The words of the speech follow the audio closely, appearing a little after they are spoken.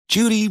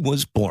Judy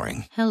was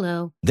boring.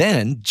 Hello.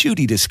 Then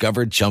Judy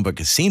discovered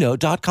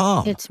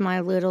ChumbaCasino.com. It's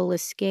my little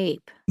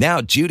escape. Now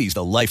Judy's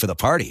the life of the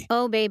party.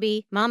 Oh,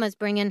 baby, mama's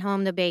bringing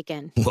home the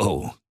bacon.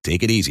 Whoa,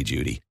 take it easy,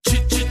 Judy.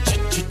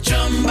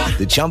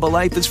 The Chumba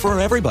life is for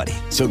everybody.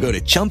 So go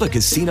to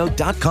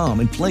ChumbaCasino.com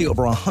and play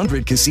over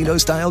 100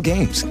 casino-style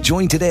games.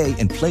 Join today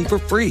and play for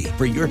free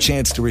for your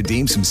chance to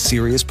redeem some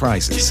serious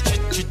prizes.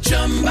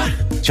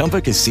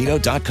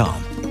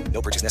 ChumbaCasino.com.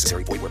 No purchase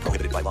necessary. Void where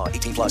prohibited by law.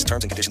 18 plus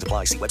terms and conditions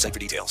apply. See website for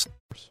details.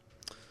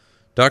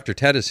 Dr.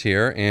 Ted is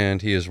here,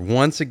 and he is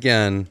once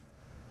again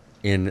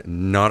in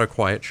not a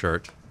quiet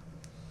shirt.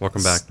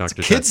 Welcome back, Dr.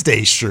 Ted. Kids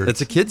Day shirt. It's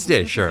a Kids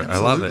Day shirt. I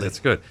love it. It's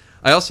good.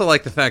 I also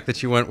like the fact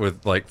that you went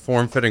with like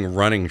form-fitting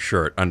running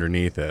shirt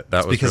underneath it.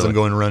 That was because I'm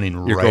going running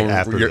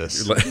after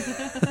this.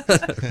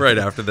 Right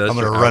after this. I'm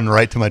going to run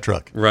right to my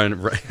truck.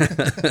 Run right.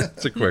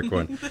 It's a quick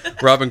one.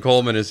 Robyn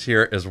Coleman is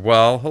here as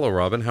well. Hello,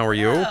 Robyn. How are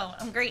you? Hello.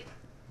 I'm great.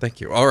 Thank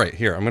you. All right,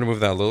 here. I'm going to move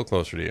that a little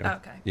closer to you.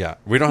 Okay. Yeah,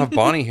 we don't have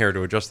Bonnie here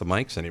to adjust the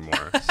mics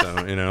anymore,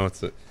 so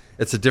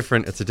it's a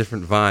different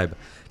vibe.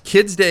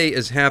 Kids Day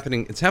is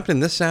happening. It's happening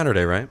this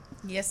Saturday, right?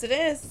 Yes, it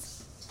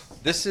is.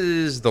 This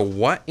is the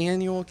what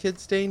annual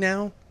Kids Day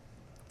now?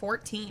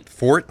 14th.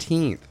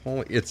 14th.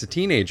 Holy, it's a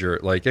teenager.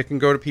 Like, it can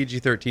go to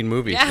PG-13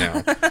 movies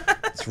now.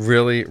 It's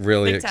really,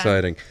 really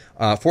exciting.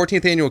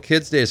 14th Annual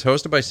Kids Day is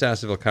hosted by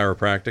Sasseville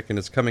Chiropractic, and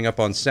it's coming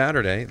up on this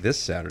Saturday,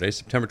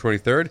 September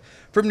 23rd,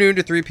 from noon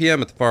to 3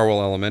 p.m. at the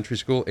Farwell Elementary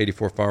School,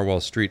 84 Farwell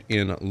Street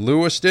in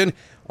Lewiston.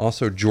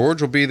 Also,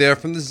 George will be there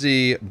from the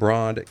Z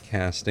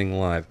Broadcasting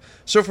Live.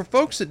 So for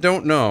folks that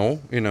don't know,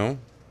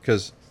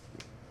 because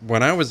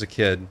when I was a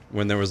kid,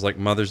 when there was like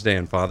Mother's Day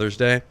and Father's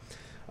Day,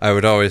 I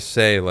would always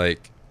say,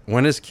 like,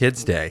 when is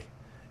Kids Day?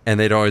 And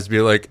they'd always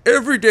be like,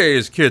 every day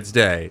is Kids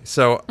Day.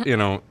 So,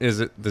 is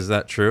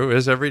that true?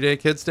 Is every day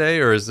Kids Day,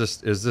 or is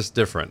this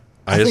different?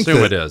 I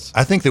assume it is.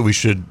 I think that we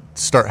should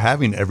start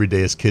having every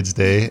day as Kids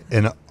Day,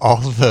 and all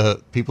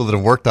the people that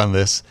have worked on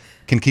this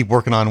can keep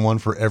working on one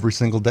for every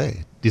single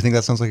day. Do you think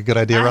that sounds like a good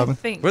idea, Robyn?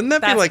 Wouldn't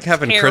that be like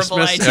having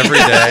Christmas every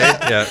day?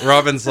 Yeah,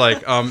 Robyn's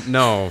like,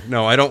 no,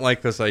 I don't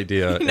like this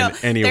idea in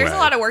any way. There's a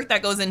lot of work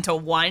that goes into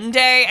one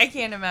day. I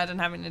can't imagine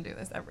having to do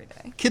this every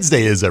day. Kids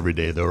Day is every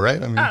day, though,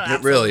 right? I mean,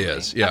 it really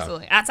is. Yeah,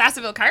 absolutely. At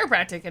Sasseville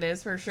Chiropractic, it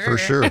is for sure. For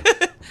sure.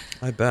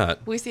 I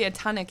bet. We see a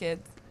ton of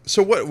kids.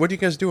 So what do you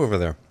guys do over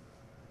there?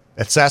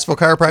 At Sasseville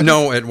Chiropractic?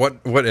 No,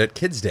 at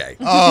Kids Day.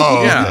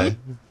 Oh, yeah. Okay.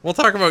 We'll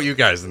talk about you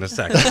guys in a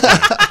second.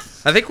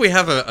 I think we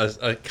have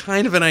a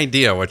kind of an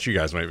idea what you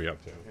guys might be up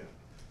to.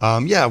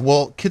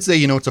 Well, Kids Day,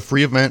 it's a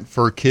free event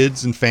for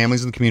kids and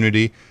families in the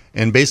community,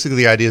 and basically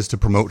the idea is to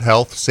promote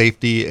health,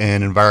 safety,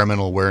 and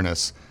environmental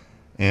awareness.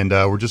 And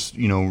we're just,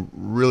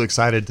 really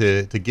excited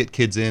to get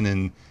kids in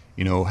and,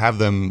 have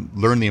them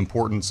learn the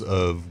importance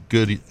of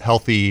good,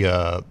 healthy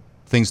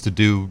things to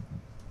do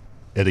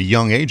at a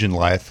young age in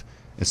life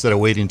instead of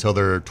waiting until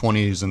their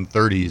 20s and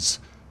 30s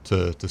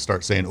to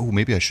start saying, oh,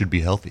 maybe I should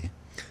be healthy.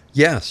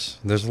 Yes,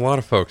 there's a lot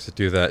of folks that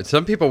do that.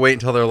 Some people wait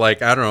until they're like,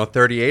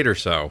 38 or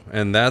so,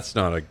 and that's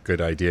not a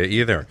good idea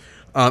either.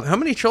 How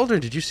many children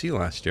did you see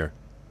last year?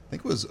 I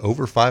think it was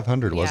over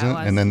 500, wasn't it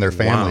was. And then their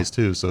families,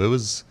 too. So it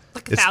was...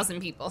 Like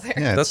 1,000 people there.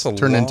 Yeah, that's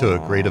turned into a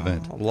great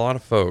event. A lot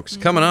of folks.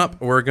 Coming up,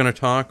 we're going to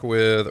talk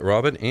with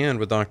Robyn and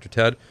with Dr.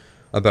 Ted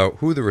about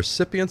who the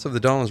recipients of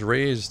the dollars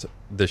raised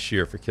this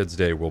year for Kids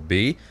Day will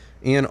be.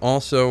 And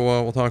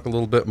also, we'll talk a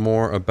little bit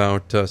more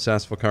about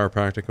Sasseville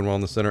Chiropractic and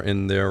Wellness Center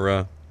and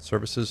their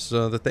services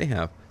that they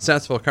have.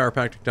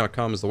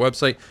 SassevilleChiropractic.com is the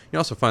website. You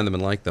also find them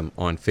and like them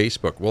on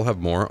Facebook. We'll have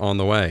more on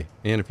the way.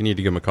 And if you need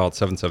to give them a call, it's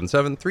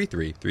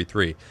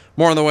 777-3333.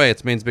 More on the way.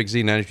 It's Maine's Big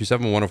Z, 92.7,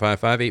 105.5,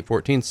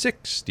 814,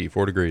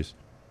 64 degrees.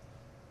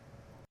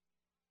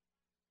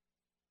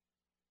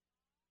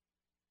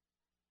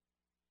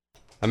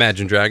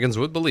 Imagine Dragons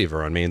with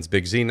Believer on Maine's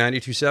Big Z,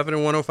 92.7 and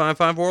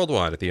 105.5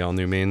 worldwide at the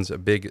all-new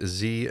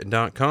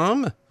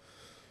mainsbigz.com.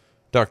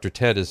 Dr.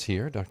 Ted is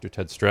here, Dr.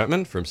 Ted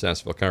Stratman from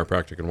Sasseville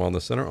Chiropractic and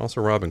Wellness Center.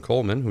 Also Robyn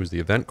Coleman, who's the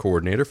event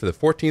coordinator for the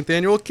 14th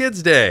Annual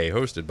Kids Day,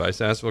 hosted by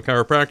Sasseville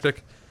Chiropractic.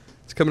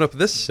 It's coming up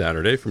this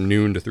Saturday from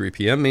noon to 3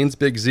 p.m. Maine's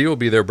Big Z will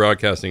be there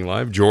broadcasting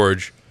live.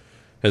 George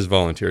has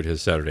volunteered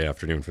his Saturday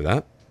afternoon for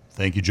that.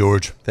 Thank you,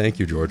 George. Thank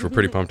you, George. We're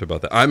pretty pumped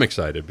about that. I'm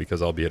excited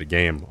because I'll be at a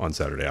game on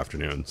Saturday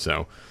afternoon,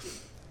 so...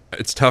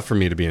 It's tough for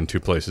me to be in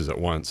two places at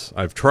once.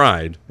 I've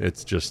tried.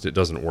 It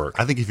doesn't work.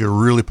 I think if you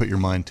really put your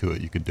mind to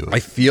it, you could do it. I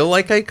feel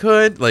like I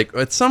could. Like,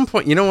 at some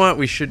point, you know what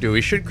we should do?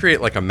 We should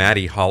create like a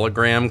Maddie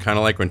hologram, kind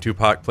of like when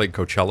Tupac played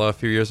Coachella a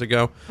few years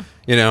ago.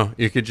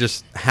 You could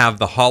just have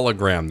the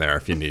hologram there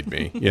if you need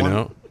me,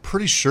 know?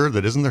 Pretty sure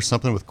that isn't there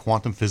something with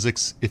quantum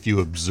physics, if you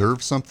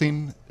observe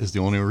something is the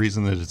only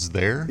reason that it's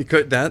there? You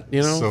could,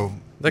 So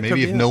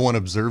maybe if no one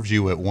observes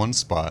you at one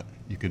spot,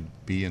 you could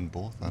be in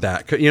both.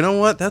 You know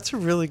what? That's a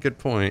really good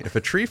point. If a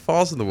tree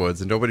falls in the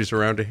woods and nobody's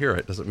around to hear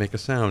it, does it make a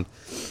sound?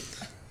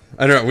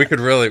 I don't know. We could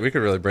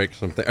really break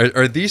something.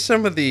 Are these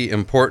some of the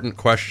important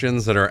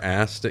questions that are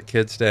asked at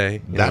Kids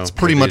Day? That's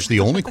pretty much the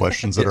only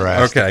questions that are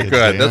asked. Okay,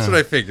 good. That's what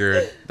I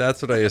figured.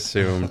 That's what I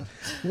assumed.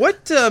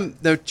 What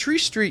the Tree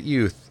Street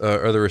Youth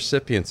are the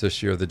recipients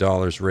this year of the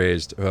dollars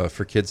raised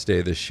for Kids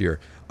Day this year.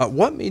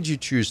 What made you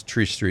choose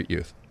Tree Street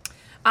Youth?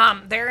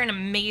 They're an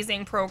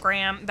amazing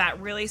program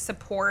that really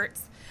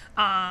supports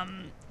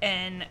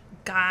and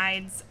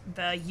guides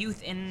the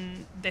youth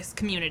in this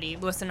community,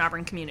 Lewiston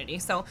Auburn community.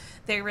 So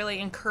they really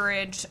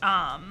encourage,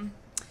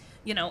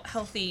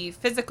 healthy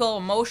physical,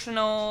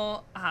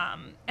 emotional,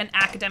 and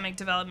academic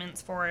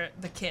developments for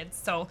the kids.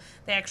 So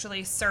they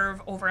actually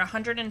serve over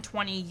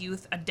 120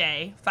 youth a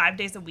day, 5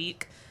 days a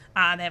week.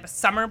 They have a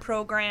summer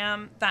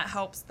program that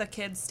helps the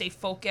kids stay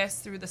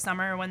focused through the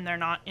summer when they're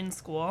not in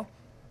school.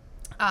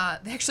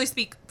 They actually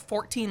speak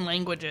 14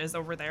 languages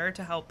over there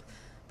to help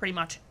pretty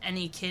much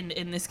any kid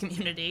in this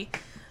community.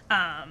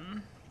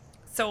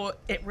 So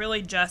it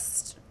really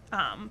just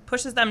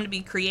pushes them to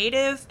be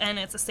creative, and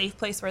it's a safe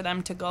place for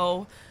them to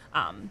go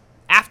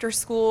after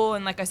school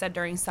and, like I said,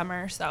 during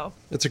summer. So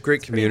it's a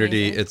great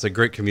community. It's a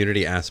great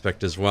community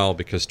aspect as well,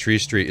 because Tree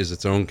Street is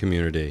its own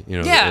community,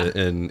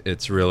 and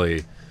it's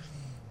really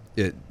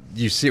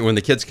you see when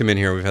the kids come in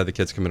here. We've had the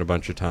kids come in a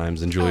bunch of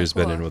times, and Julia's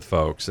been in with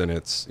folks, and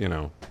it's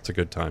it's a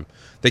good time.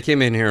 They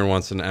came in here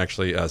once, and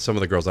actually some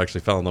of the girls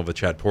actually fell in love with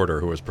Chad Porter,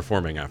 who was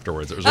performing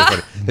afterwards. It was really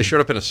funny. They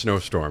showed up in a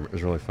snowstorm. It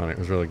was really funny. It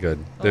was really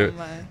good.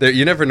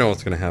 You never know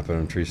what's going to happen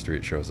when Tree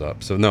Street shows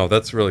up. So no,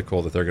 that's really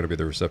cool that they're going to be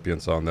the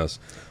recipients on this.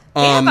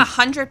 They have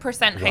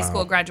 100% high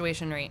school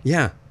graduation rate.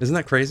 Yeah, isn't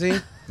that crazy?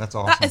 That's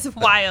awesome. That is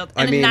wild.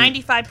 And a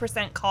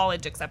 95%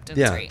 college acceptance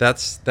rate. Yeah,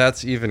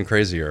 that's even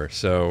crazier.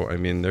 So I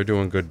mean, they're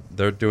doing good.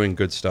 They're doing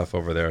good stuff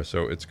over there.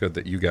 So it's good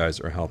that you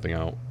guys are helping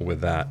out with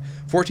that.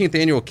 14th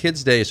annual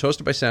Kids Day is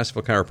hosted by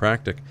Sasseville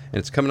Chiropractic, and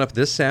it's coming up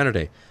this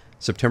Saturday,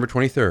 September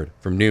 23rd,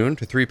 from noon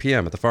to 3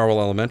 p.m. at the Farwell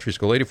Elementary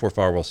School, 84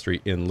 Farwell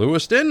Street in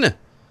Lewiston.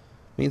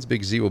 Means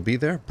Big Z will be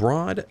there,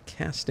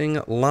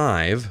 broadcasting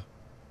live.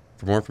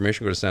 For more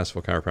information, go to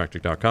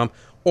sassevillechiropractic.com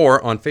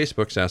or on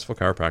Facebook, Sasseville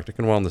Chiropractic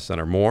and Wellness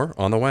Center. More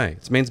on the way.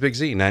 It's Maine's Big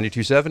Z,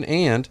 92.7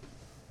 and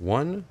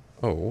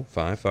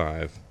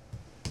 1055.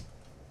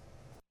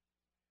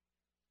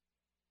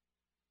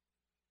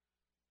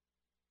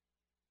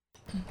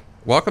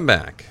 Welcome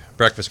back.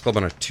 Breakfast Club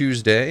on a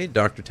Tuesday.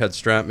 Dr. Ted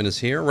Stratman is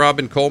here.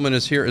 Robyn Coleman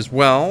is here as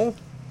well.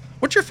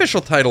 What's your official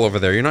title over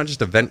there? You're not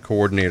just event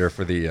coordinator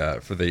for the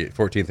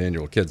 14th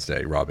annual Kids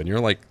Day, Robyn. You're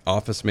like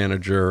office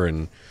manager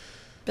and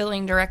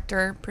billing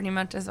director, pretty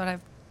much, is what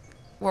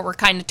we're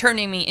kind of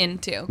turning me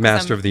into.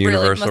 Master of the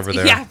universe over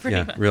there. Yeah, pretty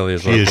much. Really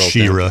is. She is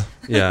She-Ra.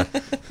 Yeah.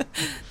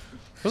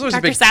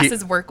 Dr.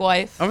 Sass's work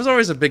wife. I was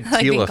always a big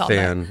Tila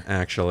fan,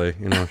 actually.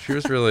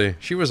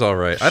 She was all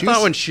right. I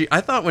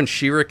thought when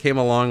She-Ra came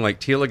along, like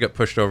Tila got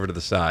pushed over to the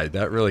side.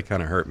 That really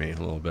kind of hurt me a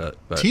little bit.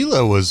 But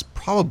Tila was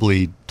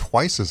probably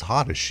twice as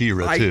hot as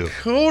She-Ra too.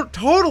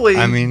 Totally.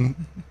 I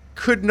mean,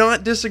 could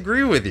not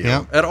disagree with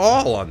you at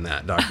all on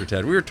that, Dr.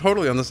 Ted. We were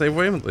totally on the same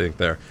wavelength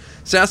there.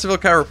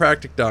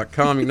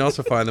 SassevilleChiropractic.com. You can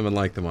also find them and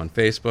like them on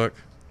Facebook.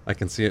 I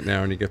can see it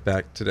now when you get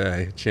back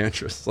today.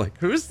 Chantra's like,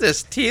 who's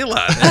this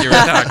Tila that you were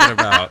talking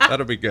about?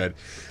 That'll be good.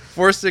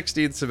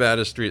 416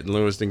 Savannah Street in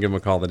Lewiston. Give them a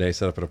call today.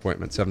 Set up an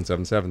appointment,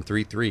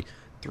 777-3333.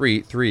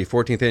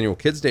 14th Annual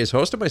Kids Day is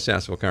hosted by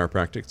Sasseville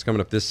Chiropractic. It's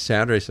coming up this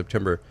Saturday,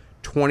 September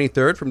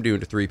 23rd from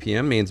noon to 3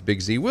 p.m. Maine's Big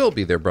Z will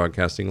be there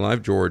broadcasting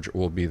live. George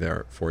will be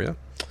there for you.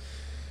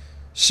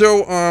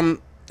 So,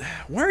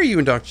 why are you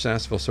and Dr.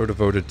 Sasseville so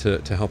devoted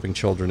to helping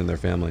children and their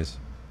families?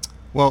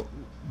 Well,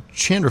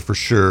 Chandra for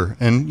sure,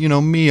 and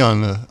me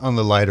on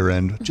the lighter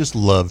end, just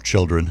love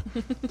children.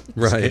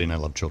 Right. Just kidding, I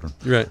love children.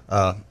 Right.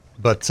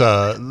 But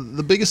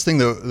the biggest thing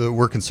that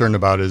we're concerned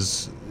about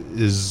is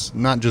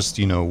not just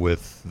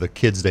with the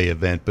Kids Day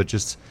event, but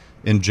just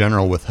in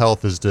general with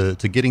health, is to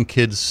getting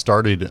kids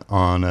started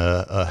on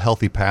a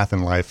healthy path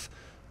in life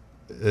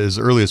as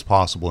early as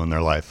possible in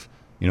their life.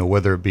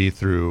 Whether it be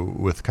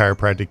with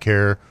chiropractic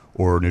care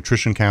or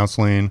nutrition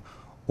counseling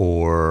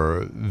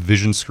or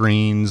vision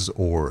screens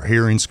or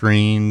hearing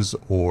screens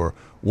or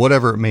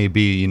whatever it may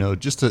be,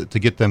 just to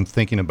get them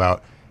thinking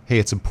about, hey,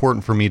 it's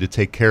important for me to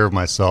take care of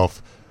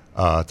myself,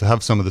 to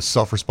have some of the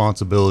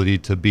self-responsibility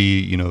to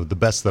be, the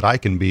best that I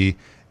can be.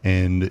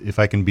 And if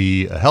I can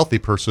be a healthy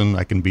person,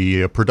 I can be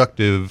a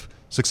productive,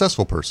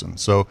 successful person.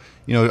 So,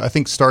 I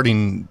think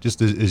starting just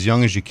as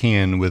young as you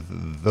can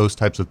with those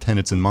types of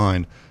tenets in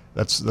mind,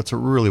 that's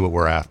really what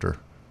we're after.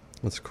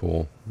 That's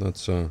cool.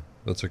 That's an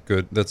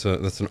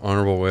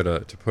honorable way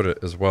to put it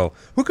as well.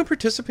 Who can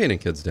participate in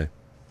Kids Day?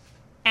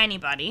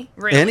 Anybody,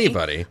 really.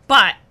 Anybody.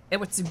 But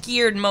it was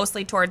geared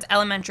mostly towards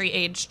elementary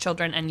age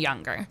children and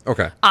younger.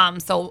 Okay.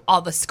 So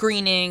all the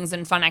screenings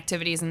and fun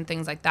activities and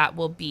things like that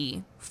will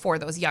be for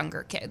those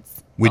younger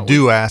kids. We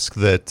do ask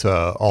that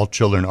all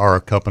children are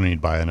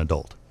accompanied by an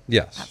adult.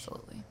 Yes.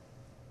 Absolutely.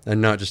 And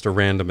not just a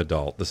random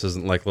adult. This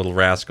isn't like Little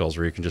Rascals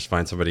where you can just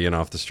find somebody in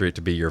off the street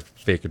to be your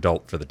fake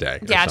adult for the day.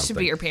 Yeah, it should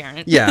be your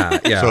parent. Yeah,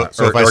 yeah.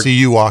 So if I see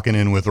you walking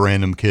in with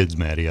random kids,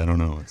 Maddie, I don't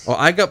know. Well,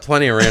 I got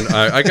plenty of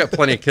I got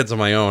plenty of kids of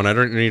my own. I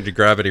don't need to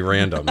grab any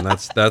random.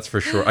 That's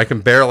for sure. I can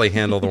barely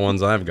handle the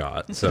ones I've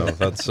got. So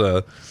that's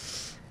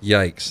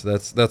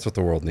yikes. That's what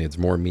the world needs.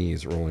 More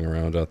me's rolling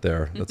around out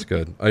there. That's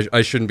good.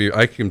 I shouldn't be.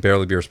 I can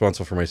barely be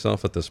responsible for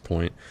myself at this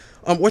point.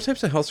 What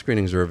types of health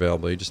screenings are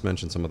available? You just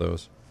mentioned some of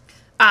those.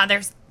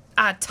 There's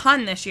a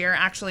ton this year.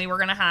 Actually, we're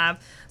going to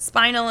have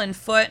spinal and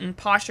foot and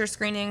posture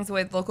screenings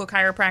with local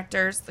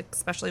chiropractors,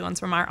 especially ones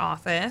from our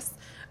office.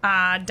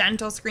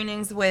 Dental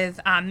screenings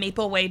with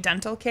Maple Way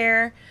Dental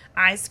Care.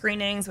 Eye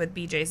screenings with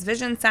BJ's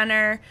Vision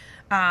Center.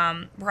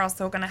 We're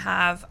also going to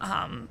have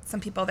some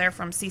people there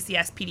from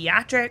CCS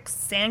Pediatrics,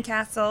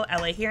 Sandcastle,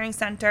 LA Hearing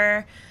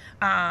Center.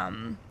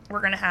 We're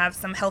going to have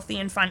some healthy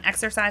and fun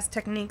exercise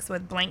techniques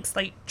with Blank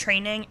Slate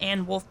Training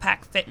and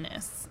Wolfpack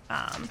Fitness.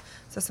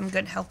 So some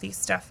good healthy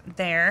stuff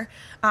there.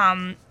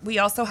 We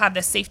also have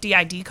the safety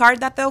ID card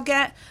that they'll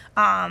get,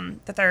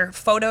 that their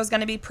photo is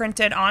going to be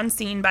printed on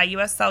scene by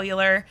U.S.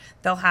 Cellular.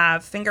 They'll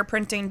have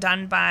fingerprinting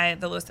done by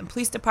the Lewiston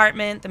Police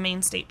Department, the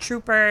Maine State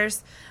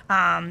Troopers,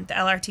 the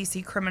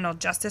LRTC Criminal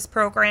Justice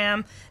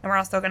Program, and we're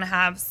also going to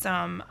have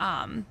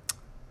some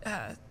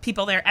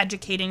people there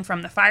educating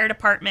from the fire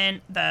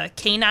department, the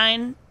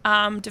K-9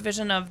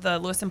 division of the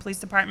Lewiston Police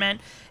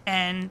Department,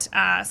 and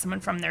someone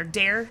from their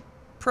DARE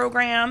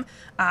program,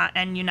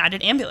 and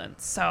United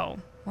Ambulance. So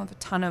we'll have a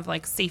ton of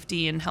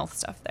safety and health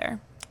stuff there.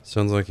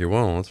 Sounds like you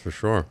will, that's for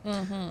sure.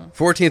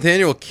 14th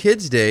Annual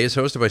Kids Day is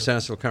hosted by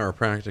Sasseville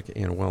Chiropractic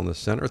and Wellness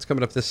Center. It's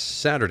coming up this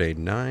Saturday,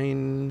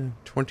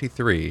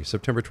 9/23,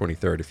 September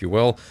 23rd, if you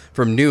will,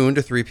 from noon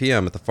to 3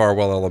 p.m. at the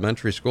Farwell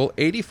Elementary School,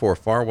 84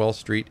 Farwell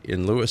Street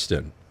in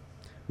Lewiston.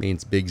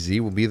 Means Big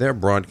Z will be there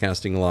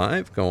broadcasting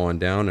live. Go on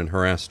down and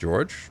harass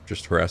George.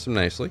 Just harass him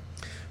nicely.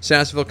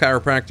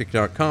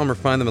 SassevilleChiropractic.com or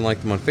find them and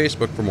like them on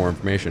Facebook for more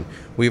information.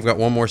 We've got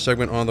one more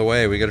segment on the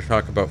way. We got to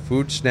talk about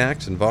food,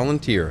 snacks, and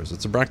volunteers.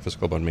 It's the Breakfast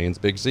Club on Maine's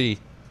Big Z.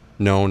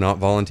 No, not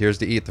volunteers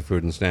to eat the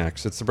food and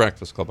snacks. It's the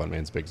Breakfast Club on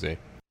Maine's Big Z.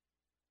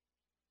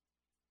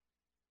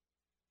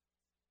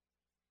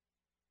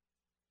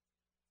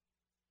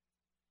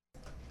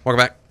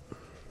 Welcome back.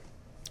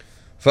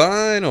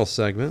 Final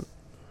segment.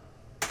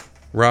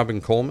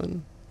 Robyn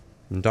Coleman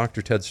and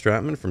Dr. Ted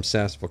Stratman from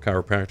Sasseville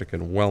Chiropractic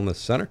and Wellness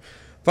Center.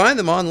 Find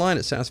them online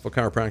at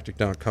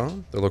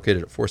SassevilleChiropractic.com. They're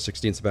located at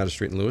 416 Sabata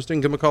Street in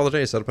Lewiston. Give them a call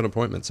today. Set up an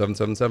appointment,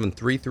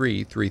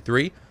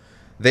 777-3333.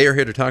 They are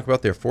here to talk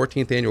about their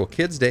 14th Annual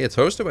Kids Day. It's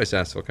hosted by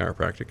Sasseville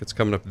Chiropractic. It's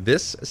coming up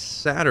this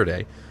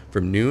Saturday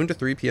from noon to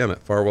 3 p.m.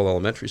 at Farwell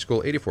Elementary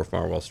School, 84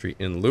 Farwell Street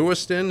in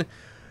Lewiston.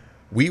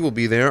 We will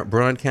be there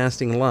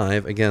broadcasting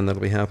live. Again,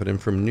 that'll be happening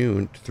from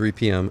noon to 3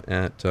 p.m.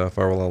 at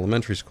Farwell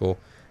Elementary School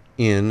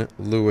in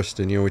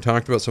Lewiston. We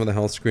talked about some of the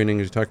health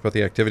screenings. We talked about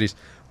the activities.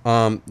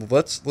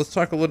 Let's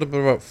talk a little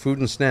bit about food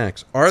and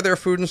snacks. Are there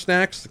food and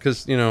snacks?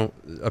 Because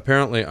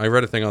apparently I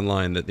read a thing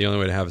online that the only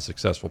way to have a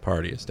successful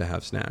party is to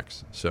have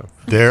snacks. So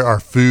there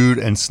are food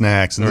and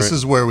snacks, and this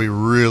is where we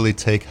really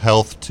take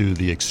health to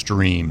the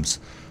extremes.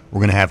 We're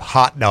going to have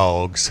hot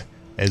dogs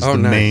as the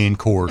main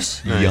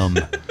course. Yum.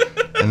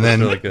 And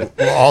then really good.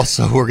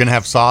 Also we're going to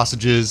have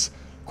sausages,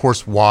 of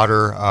course,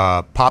 water,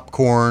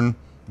 popcorn,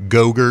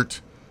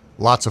 Go-Gurt,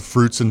 lots of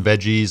fruits and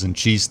veggies and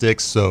cheese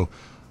sticks. So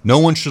no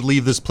one should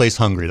leave this place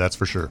hungry, that's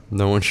for sure.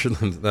 No one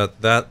should leave.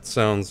 That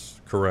sounds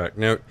correct.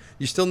 Now,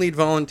 you still need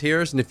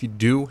volunteers, and if you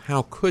do,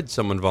 how could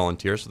someone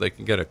volunteer so they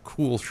can get a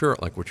cool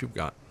shirt like what you've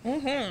got?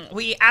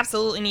 We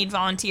absolutely need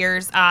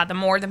volunteers. The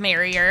more, the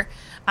merrier.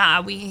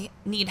 We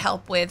need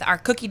help with our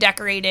cookie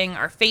decorating,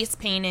 our face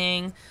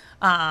painting,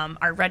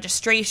 our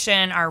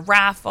registration, our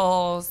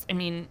raffles. I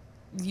mean,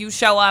 you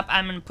show up,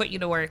 I'm going to put you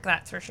to work,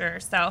 that's for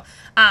sure. So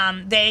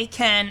they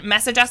can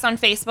message us on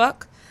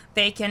Facebook.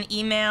 They can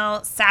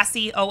email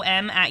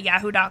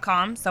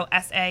sasseom@yahoo.com, so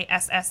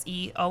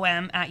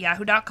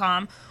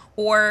SASSEOM@yahoo.com,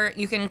 or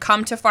you can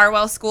come to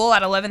Farwell School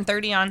at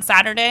 11:30 on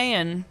Saturday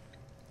and,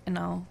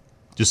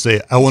 just say,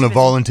 I want to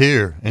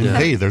volunteer, and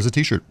hey, there's a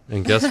T-shirt.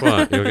 And guess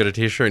what? You'll get a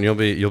T-shirt, and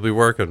you'll be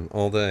working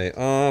all day.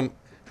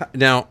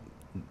 Now,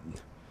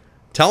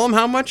 tell them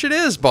how much it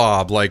is,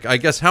 Bob. I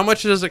guess, how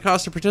much does it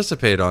cost to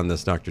participate on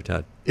this, Dr.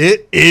 Ted?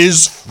 It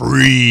is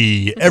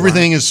free.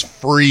 Everything is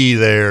free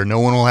there. No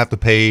one will have to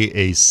pay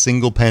a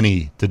single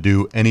penny to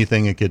do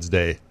anything at Kids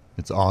Day.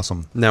 It's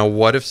awesome. Now,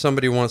 what if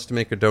somebody wants to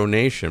make a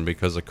donation?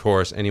 Because, of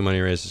course, any money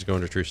raised is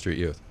going to Tree Street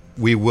Youth.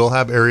 We will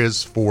have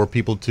areas for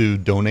people to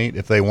donate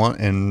if they want.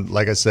 And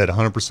like I said,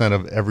 100%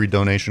 of every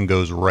donation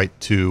goes right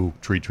to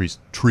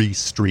Tree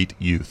Street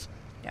Youth.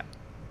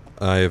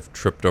 I have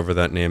tripped over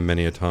that name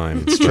many a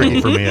time. It's tricky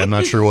for me. I'm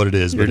not sure what it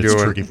is, but it's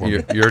tricky for me.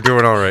 You're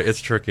doing all right.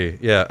 It's tricky.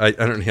 Yeah, I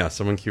don't. Yeah,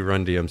 someone cue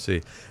Run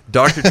DMC.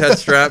 Dr. Ted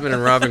Stratman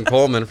and Robyn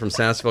Coleman from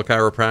Sasseville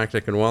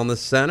Chiropractic and Wellness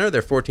Center.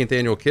 Their 14th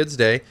Annual Kids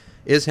Day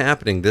is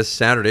happening this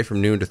Saturday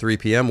from noon to 3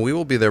 p.m. We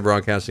will be there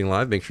broadcasting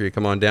live. Make sure you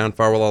come on down.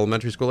 Farwell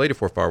Elementary School,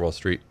 84 Farwell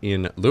Street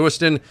in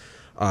Lewiston.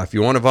 If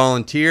you want to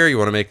volunteer, you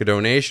want to make a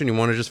donation, you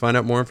want to just find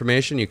out more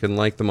information, you can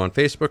like them on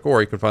Facebook,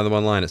 or you can find them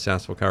online at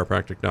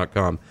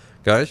sassevillechiropractic.com.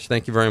 Guys,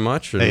 thank you very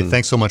much. Hey,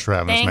 thanks so much for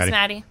having us,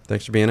 Maddie.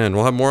 Thanks for being in.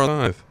 We'll have more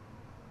live.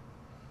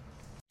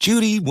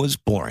 Judy was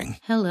boring.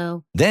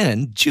 Hello.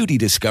 Then Judy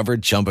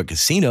discovered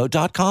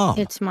ChumbaCasino.com.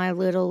 It's my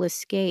little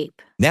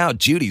escape. Now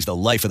Judy's the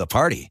life of the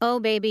party. Oh,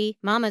 baby,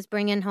 mama's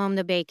bringing home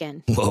the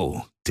bacon.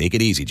 Whoa, take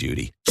it easy,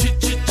 Judy.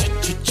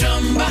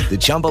 The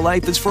Chumba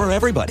life is for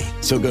everybody.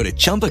 So go to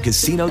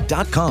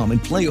ChumbaCasino.com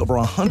and play over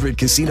 100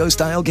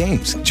 casino-style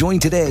games. Join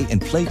today and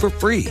play for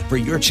free for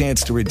your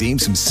chance to redeem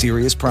some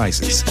serious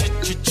prizes.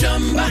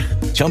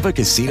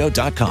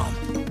 ChumbaCasino.com.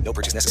 No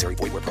purchase necessary.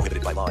 Void where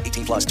prohibited by law.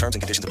 18+ terms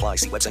and conditions apply.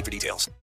 See website for details.